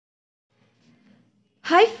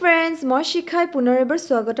Hi friends, মই শিখাই পুনৰ এবাৰ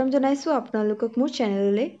স্বাগতম জনাইছো আপোনালোকক মোৰ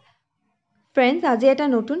চেনেললৈ। Friends, আজি এটা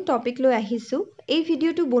নতুন টপিক লৈ আহিছো। এই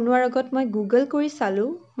ভিডিওটো বনোৱাৰ আগত মই গুগল কৰি চালো,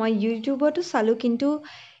 মই ইউটিউবতো চালো কিন্তু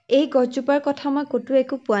এই গছজোপাৰ কথা মই কতো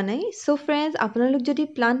একো পোৱা নাই। So friends, আপোনালোক যদি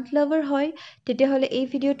প্লান্ট লাভাৰ হয় তেতিয়াহলে এই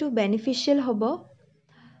ভিডিওটো বেনিফিচিয়েল হ'ব।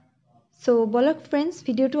 So বলক friends,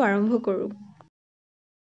 ভিডিওটো আৰম্ভ কৰো।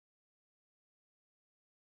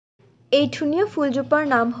 এই ধুনীয়া ফুলজোপাৰ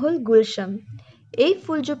নাম হ'ল গুলশাম। এই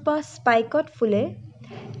ফুলজোপা স্পাইকত ফুলে।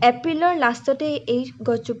 এপ্ৰিলৰ লাষ্টতে এই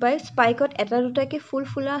গছজোপাই স্পাইকত এটা দুটাকে ফুল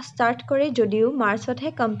ফুলা ষ্টাৰ্ট কৰে যদিও মাৰ্চতহে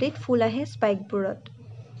কমপ্লিট ফুল আহে স্পাইকবোৰত।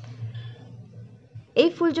 এই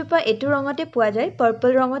ফুলজোপা এইটো ৰঙতে পোৱা যায়,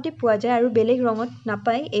 পাৰ্পল ৰঙতে পোৱা যায় আৰু বেলেগ ৰঙত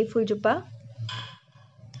নাপায় এই ফুলজোপা।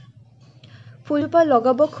 ফুলজোপা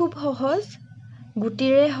লগাব খুব সহজ,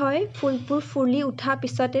 গুটিৰে হয়। ফুলবোৰ ফুলি উঠা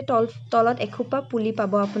পিছতে তলত এখোপা পুলি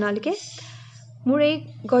পাব আপোনালোকে। মোৰ এই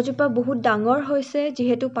গছজোপা বহুত ডাঙৰ হৈছে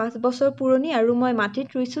যিহেতু 5 বছৰ পুৰণি আৰু মই মাটিত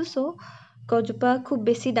ৰুইছো, সো গছজোপা খুব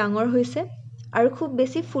বেছি ডাঙৰ হৈছে আৰু খুব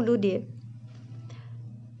বেছি ফুলো দিয়ে।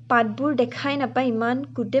 পাতবোৰ দেখাই নাপায়, ইমান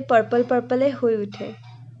গোটেই পাৰ্পল হৈ উঠে।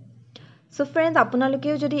 সো ফ্ৰেন্ডছ,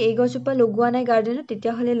 আপোনালোকেও যদি এই গছজোপা লগোৱা নাই গাৰ্ডেনত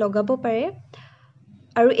তেতিয়াহলে লগাব পাৰে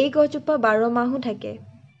আৰু এই গছজোপা 12 মাহো থাকে।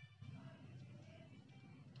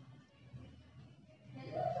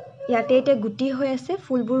 ইয়াতে এতিয়া গুটি হৈ আছে,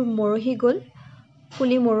 ফুলবোৰ মৰহি গ'ল,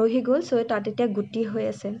 ফুলি মৰহি গ'ল, সো তাত এতিয়া গুটি হৈ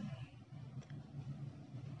আছে।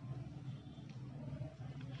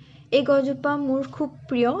 এই গছজোপা মোৰ খুব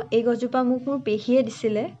প্ৰিয়, এই গছজোপা মোক মোৰ পেহীয়ে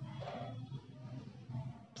দিছিলে,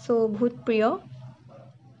 সো বহুত প্ৰিয়।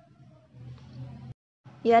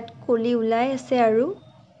 ইয়াত কলি ওলাই আছে আৰু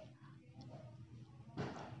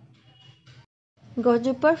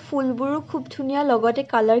গছজোপাৰ ফুলবোৰো খুব ধুনীয়া, লগতে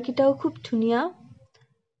কালাৰ কেইটাও খুব ধুনীয়া।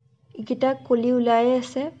 এইকেইটা কলি ওলাই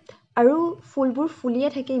আছে আৰু ফুলবোৰ ফুলিয়ে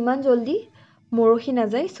থাকে, ইমান জলদি মৰহি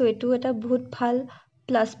নাযায়, সো এইটো এটা বহুত ভাল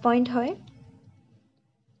প্লাস পইণ্ট হয়।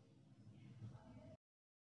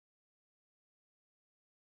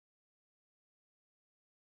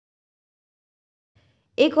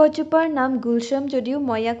 এই গছজোপাৰ নাম গুলশাম যদিও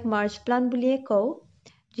মই ইয়াক মাৰ্চ প্লান্ট বুলিয়ে কওঁ,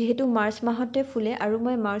 যিহেতু মাৰ্চ মাহতে ফুলে আৰু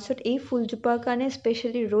মই মাৰ্চত এই ফুলজোপাৰ কাৰণে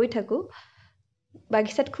স্পেচিয়েলি ৰৈ থাকো।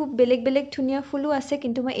 বাগিচাত খুব বেলেগ বেলেগ ধুনীয়া ফুলো আছে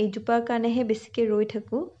কিন্তু মই এইজোপাৰ কাৰণেহে বেছিকে ৰৈ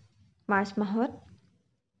থাকো মাৰ্চ মাহত।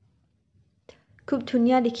 খুব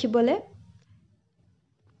ধুনীয়া দেখিবলে।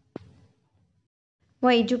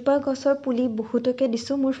 মই এইজোপা গছৰ পুলি বহুতকে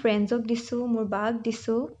দিছো, মোৰ ফ্ৰেণ্ডছক দিছো, মোৰ বাক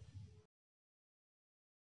দিছো।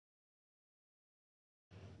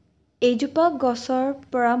 এইজোপা গছৰ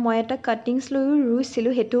পৰা মই এটা কাটিংছ লৈও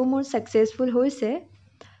ৰুইছিলোঁ, সেইটোও মোৰ ছাকচেছফুল হৈছে।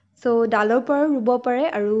 সো ডালৰ পৰাও ৰুব পাৰে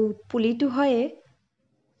আৰু পুলিটো হয়ে।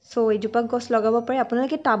 সো এইজোপা গছ লগাব পাৰে,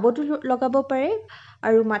 আপোনালোকে টাবতো লগাব পাৰে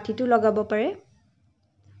আৰু মাটিতো লগাব পাৰে।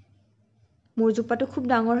 মোৰ জোপাটো খুব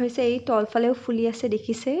ডাঙৰ হৈছে, এই তলফালেও ফুলি আছে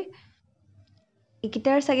দেখিছে।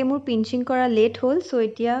 এইকেইটাৰ চাগে মোৰ পিঞ্চিং কৰা লেট হ'ল, সো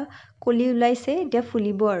এতিয়া কলি ওলাইছে, এতিয়া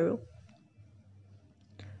ফুলিব আৰু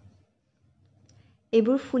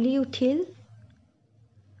এইবোৰ ফুলি উঠিল।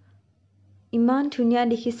 ইমান ধুনীয়া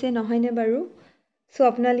দেখিছে নহয়নে বাৰু? সো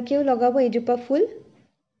আপোনালোকেও লগাব এইজোপা ফুল।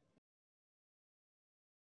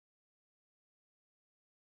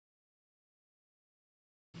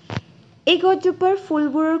 এই গছজোপাৰ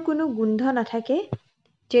ফুলবোৰৰ কোনো গোন্ধ নাথাকে,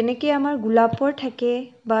 যেনেকৈ আমাৰ গোলাপৰ থাকে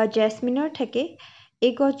বা জেচমিনৰ থাকে।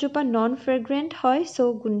 এই গছজোপা নন ফ্ৰেগ্ৰেন্ট হয়, সো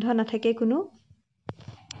গোন্ধ নাথাকে কোনো।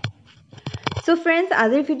 সো ফ্ৰেন্ডছ,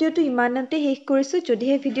 আজিৰ ভিডিওটো ইমানতে শেষ কৰিছো।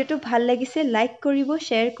 যদিহে ভিডিওটো ভাল লাগিছে লাইক কৰিব,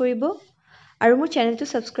 শ্বেয়াৰ কৰিব আৰু মোৰ চেনেলটো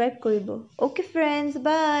সাবস্ক্ৰাইব কৰিব। ওকে ফ্ৰেন্ডছ,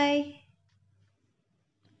 বাই।